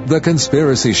here. The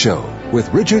Conspiracy Show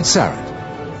with Richard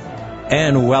Serrett.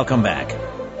 And welcome back.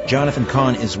 Jonathan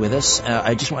Cahn is with us.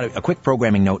 I just want a quick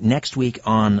programming note. Next week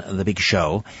on The Big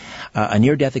Show, a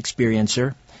near-death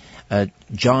experiencer,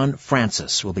 John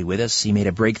Francis, will be with us. He made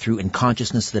a breakthrough in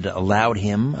consciousness that allowed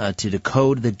him to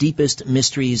decode the deepest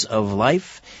mysteries of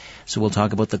life. So we'll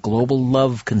talk about the global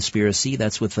love conspiracy.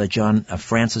 That's with John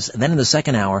Francis. And then in the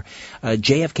second hour,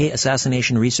 JFK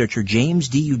assassination researcher James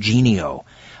DiEugenio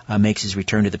makes his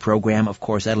return to the program. Of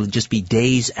course, that'll just be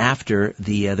days after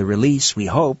the release, we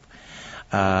hope,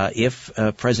 if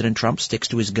President Trump sticks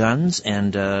to his guns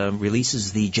and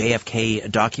releases the JFK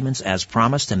documents as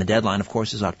promised. And the deadline, of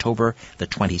course, is October the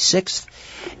 26th.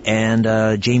 And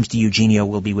James DiEugenio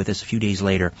will be with us a few days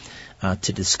later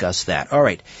to discuss that. All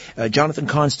right. Jonathan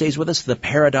Cahn stays with us. The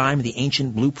Paradigm, the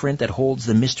ancient blueprint that holds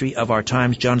the mystery of our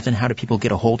times. Jonathan, how do people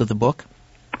get a hold of the book?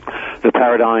 The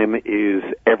Paradigm is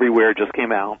everywhere, just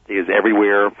came out, is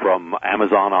everywhere from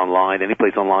Amazon online, any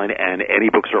place online, and any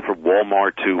bookstore from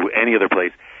Walmart to any other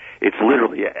place. It's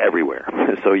literally everywhere,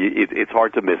 so it's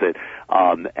hard to miss it.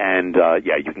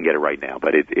 Yeah, you can get it right now,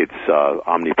 but it's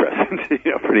omnipresent,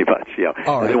 pretty much.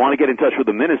 All right. If they want to get in touch with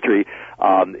the ministry,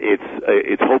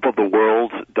 it's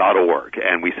hopeoftheworld.org,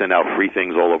 and we send out free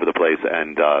things all over the place.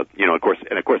 And of course,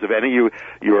 if any of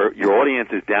your audience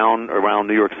is down around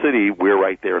New York City, we're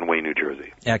right there in Wayne, New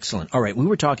Jersey. Excellent. All right, we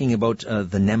were talking about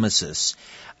the nemesis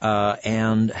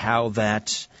and how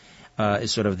that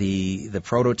is sort of the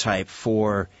prototype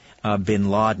for bin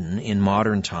Laden in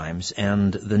modern times,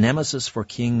 and the nemesis for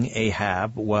King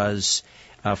Ahab was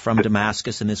from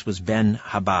Damascus, and this was Ben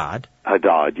Hadad.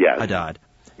 Hadad, yes. Hadad.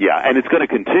 Yeah, and it's going to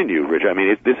continue, Rich. I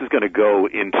mean, this is going to go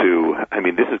into. I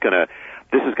mean, this is going to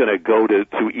go to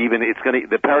even. It's going to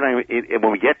the paradigm.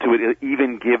 When we get to it, it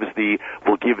even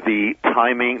will give the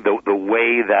timing, the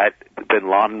way that Bin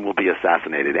Laden will be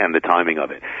assassinated, and the timing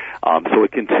of it. So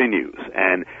it continues,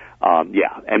 and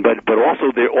but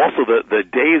also the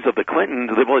days of the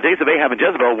Clintons, the days of Ahab and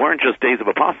Jezebel weren't just days of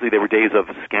apostasy; they were days of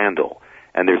scandal.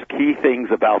 And there's key things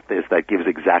about this that gives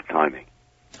exact timing.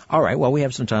 All right. Well, we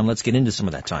have some time. Let's get into some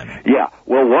of that timing. Yeah.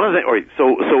 Well,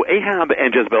 so Ahab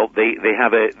and Jezebel,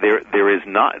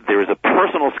 there is a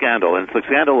personal scandal, and it's the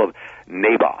scandal of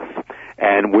Naboth,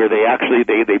 and where they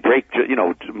break,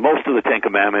 most of the Ten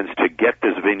Commandments to get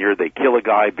this vineyard. They kill a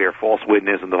guy, bear false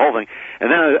witness, and the whole thing. And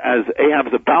then as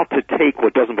Ahab's about to take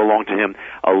what doesn't belong to him,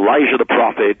 Elijah the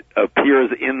prophet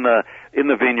appears in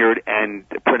the vineyard and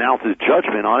pronounces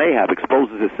judgment on Ahab,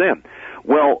 exposes his sin.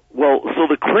 Well, so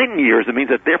the Clinton years, it means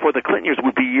that therefore the Clinton years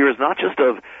would be years not just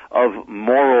of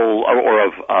moral or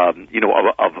of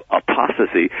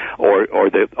apostasy or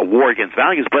a war against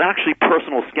values, but actually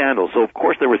personal scandals. So of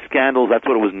course there were scandals, that's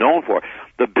what it was known for.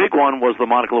 The big one was the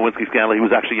Monica Lewinsky scandal. He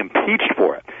was actually impeached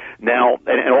for it. Now,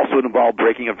 and also it involved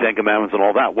breaking of Ten Commandments and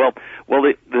all that. Well,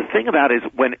 the thing about it is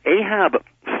when Ahab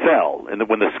fell, and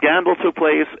when the scandal took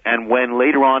place, and when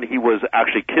later on he was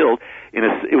actually killed,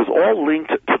 it was all linked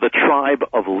to the tribe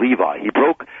of Levi.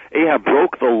 Ahab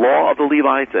broke the law of the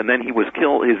Levites, and then he was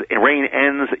killed. His reign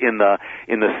ends in the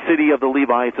city of the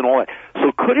Levites and all that.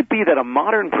 So could it be that a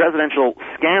modern presidential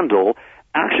scandal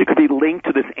actually could be linked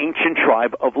to this ancient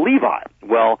tribe of Levi?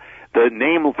 Well,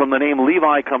 from the name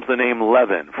Levi comes the name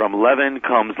Levin. From Levin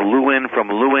comes Lewin. From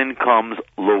Lewin comes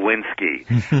Lewinsky.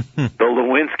 The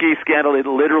Lewinsky scandal, it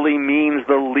literally means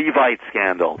the Levite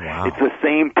scandal. Wow. It's the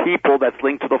same people that's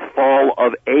linked to the fall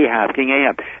of Ahab, King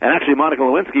Ahab. And actually, Monica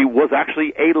Lewinsky was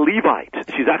actually a Levite.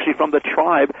 She's actually from the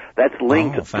tribe that's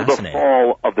linked to the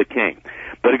fall of the king.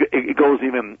 But it goes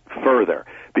even further,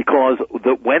 because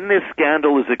when this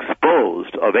scandal is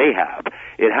exposed of Ahab,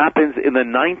 it happens in the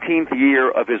 19th year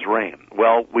of his reign.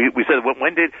 Well, we said,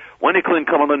 when did Clinton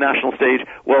come on the national stage?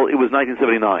 Well, it was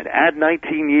 1979. Add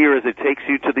 19 years, it takes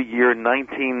you to the year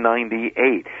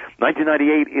 1998.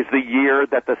 1998 is the year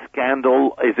that the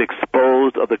scandal is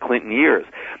exposed of the Clinton years.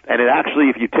 And it actually,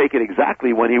 if you take it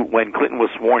exactly when Clinton was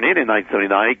sworn in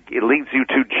 1979, it links you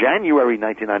to January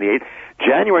 1998.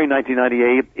 January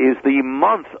 1998 is the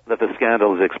month that the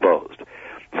scandal is exposed.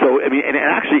 So, I mean, and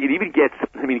actually it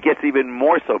gets even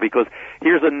more so, because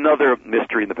here's another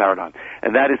mystery in the paradigm,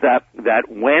 and that is that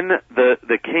when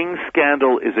the King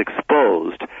scandal is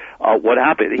exposed, what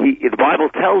happened? The Bible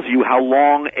tells you how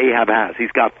long Ahab has.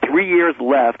 He's got 3 years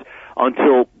left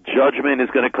until judgment is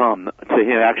going to come to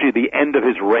him, actually the end of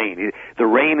his reign. The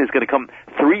reign is going to come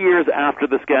 3 years after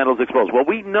the scandal is exposed. Well,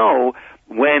 we know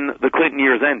when the Clinton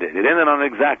years ended. It ended on an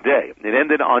exact day. It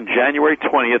ended on January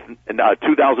 20th,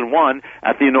 2001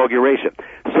 at the inauguration.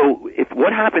 So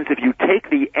what happens if you take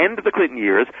the end of the Clinton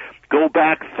years, go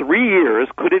back 3 years,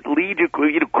 could it lead you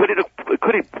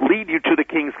to the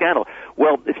King scandal?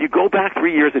 Well, if you go back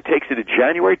 3 years, it takes you to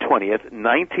January 20th,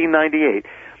 1998.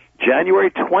 January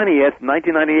 20th,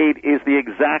 1998 is the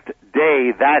exact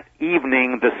day, that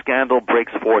evening, the scandal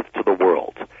breaks forth to the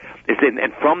world.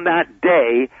 And from that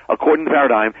day, according to the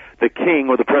paradigm, the king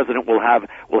or the president will have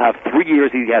 3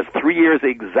 years. He has 3 years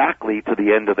exactly to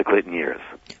the end of the Clinton years.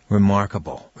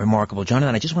 Remarkable.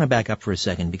 Jonathan, I just want to back up for a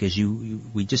second, because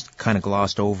we just kind of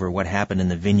glossed over what happened in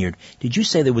the vineyard. Did you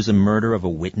say there was a murder of a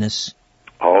witness?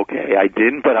 Okay, I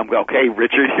didn't, but okay,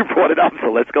 Richard, you brought it up,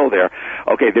 so let's go there.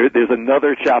 Okay, there's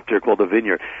another chapter called The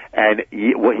Vineyard, and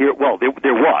there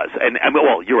was, and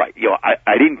you're right.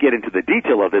 I didn't get into the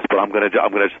detail of this, but I'm gonna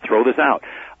just throw this out.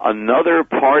 Another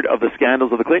part of the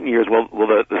scandals of the Clinton years,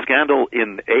 the scandal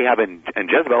in Ahab and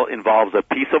Jezebel involves a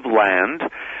piece of land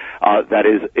that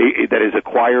is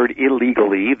acquired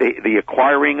illegally. The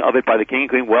acquiring of it by the king and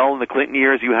queen. Well, in the Clinton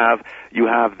years, you have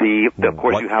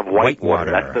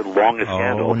Whitewater. That's the longest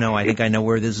scandal. Oh no, I think I know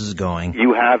where this is going.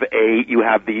 You have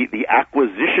the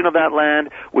acquisition of that land,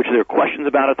 which there are questions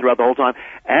about it throughout the whole time,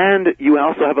 and you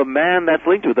also have a man that's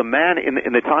linked to it. The man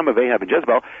in the time of Ahab and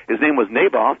Jezebel, his name was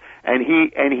Naboth, and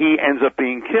he ends up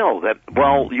being killed.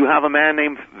 You have a man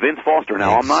named Vince Foster.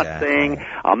 Now, Exactly.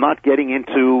 I'm not getting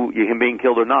into him being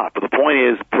killed or not, but the point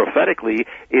is, prophetically,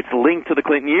 it's linked to the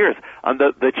Clinton years.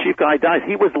 The chief guy dies.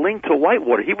 He was linked to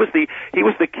Whitewater. He was the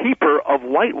keeper of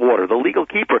Whitewater, the legal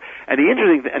keeper. And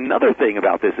another thing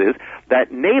about this is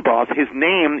that Naboth, his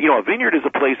name, a vineyard is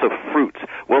a place of fruits.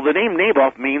 Well, the name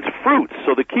Naboth means fruits.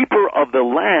 So the keeper of the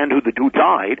land who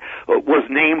died was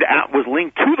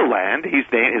linked to the land. His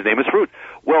name is fruit.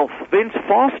 Well, Vince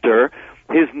Foster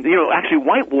actually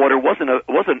Whitewater wasn't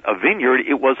a vineyard,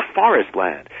 it was forest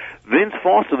land. Vince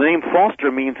Foster, the name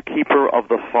Foster means keeper of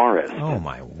the forest. Oh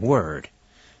my word.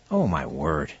 Oh my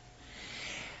word.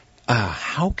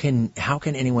 How can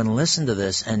anyone listen to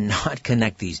this and not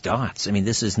connect these dots? I mean,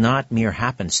 this is not mere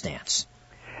happenstance.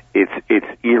 It's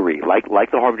eerie, like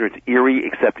the Harbinger. It's eerie,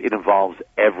 except it involves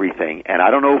everything. And I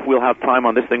don't know if we'll have time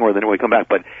on this thing or then when we come back,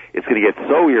 but it's going to get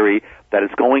so eerie that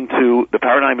the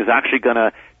paradigm is actually going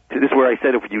to. This is where I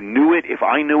said if you knew it, if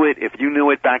I knew it, if you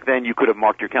knew it back then, you could have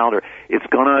marked your calendar. It's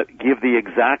going to give the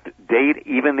exact date,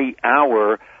 even the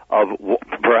hour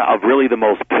of really the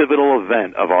most pivotal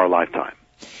event of our lifetime.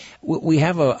 We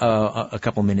have a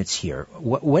couple minutes here.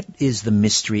 What is the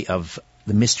mystery of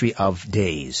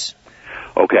days?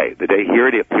 Okay, the day, here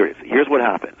it is. Here's what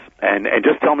happens. And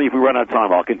just tell me if we run out of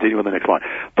time, I'll continue with the next one.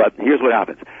 But here's what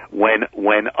happens. When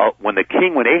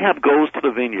Ahab goes to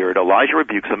the vineyard, Elijah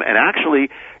rebukes him, and actually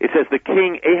it says the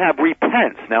king Ahab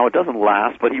repents. Now it doesn't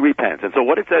last, but he repents. And so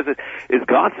what it says is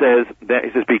God says that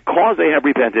it says because Ahab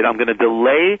repented, I'm going to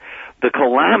delay the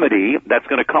calamity that's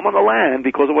going to come on the land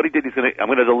because of what he did. I'm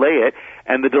going to delay it,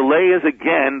 and the delay is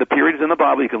again the period is in the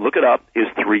Bible. You can look it up. Is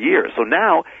 3 years. So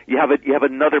now you have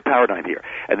another paradigm here,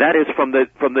 and that is from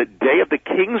the day of the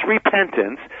king's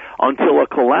repentance until a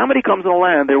calamity comes on the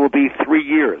land. There will be 3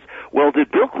 years. Well,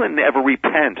 did Bill Clinton ever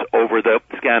repent over the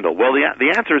scandal? Well,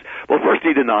 the answer is, well, first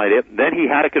he denied it, then he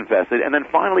had to confess it, and then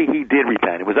finally he did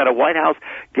repent. It was at a White House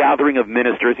gathering of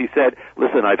ministers. He said,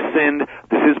 listen, I've sinned.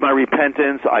 This is my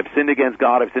repentance. I've sinned against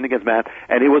God. I've sinned against man.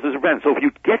 And it was his repentance. So if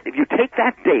you take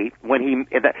that date when he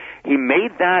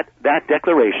made that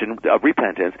declaration of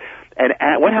repentance, and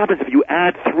what happens if you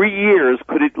add 3 years?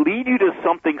 Could it lead you to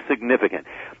something significant?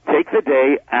 Take the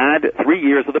day, add 3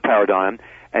 years of the paradigm,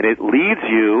 and it leads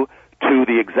you to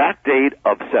the exact date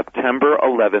of September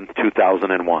 11th,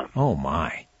 2001. Oh,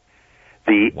 my.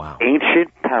 The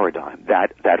ancient paradigm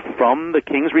that from the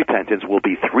king's repentance will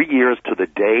be 3 years to the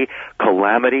day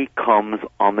calamity comes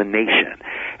on the nation.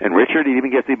 And Richard, it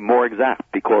even gets even more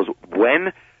exact, because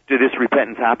when did this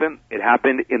repentance happen? It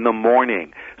happened in the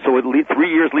morning. So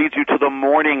 3 years leads you to the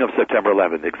morning of September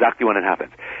 11th, exactly when it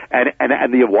happens.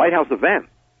 And the White House event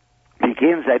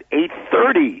begins at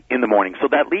 8:30 in the morning. So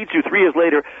that leads you 3 years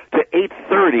later to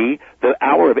 8:30, the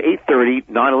hour of 8:30,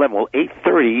 9/11. Well,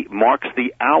 8:30 marks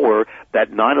the hour that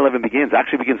 9/11 begins.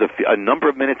 Actually begins a number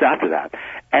of minutes after that.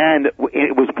 And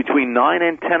it was between 9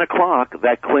 and 10 o'clock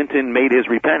that Clinton made his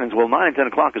repentance. Well, 9 and 10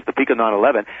 o'clock is the peak of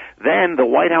 9/11. Then the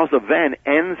White House event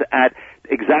ends at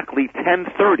exactly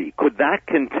 10:30. Could that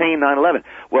contain 9/11?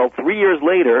 Well, 3 years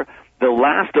later, the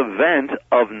last event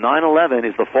of 9/11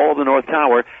 is the fall of the North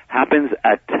Tower, happens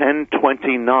at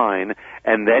 10:29,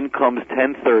 and then comes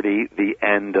 10:30, the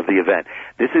end of the event.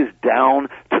 This is down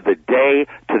to the day,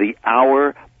 to the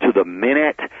hour, to the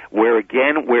minute,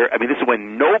 this is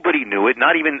when nobody knew it,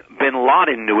 not even bin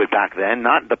Laden knew it back then,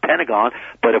 not the Pentagon,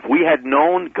 but if we had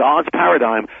known God's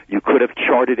paradigm, you could have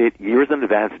charted it years in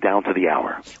advance down to the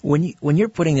hour. When you're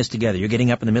putting this together, you're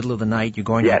getting up in the middle of the night, you're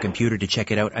going to the computer to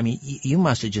check it out. I mean, you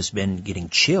must have just been getting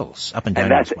chills up and down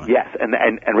your spine. Yes, and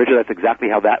Richard, that's exactly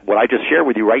how what I just shared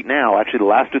with you right now, actually the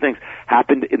last two things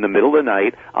happened in the middle of the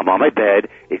night. I'm on my bed.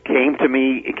 It came to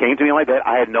me on my bed.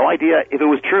 I had no idea if it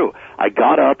was true. I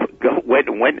got up, went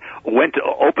to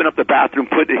open up the bathroom,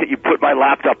 put my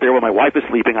laptop there while my wife is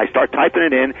sleeping. I start typing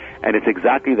it in, and it's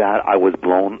exactly that. I was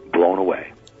blown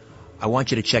away. I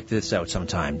want you to check this out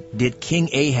sometime. Did King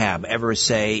Ahab ever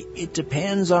say, it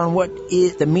depends on what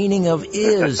the meaning of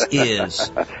is?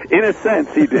 In a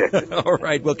sense, he did. All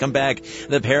right, we'll come back.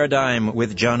 The Paradigm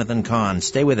with Jonathan Cahn.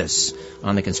 Stay with us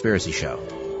on The Conspiracy Show.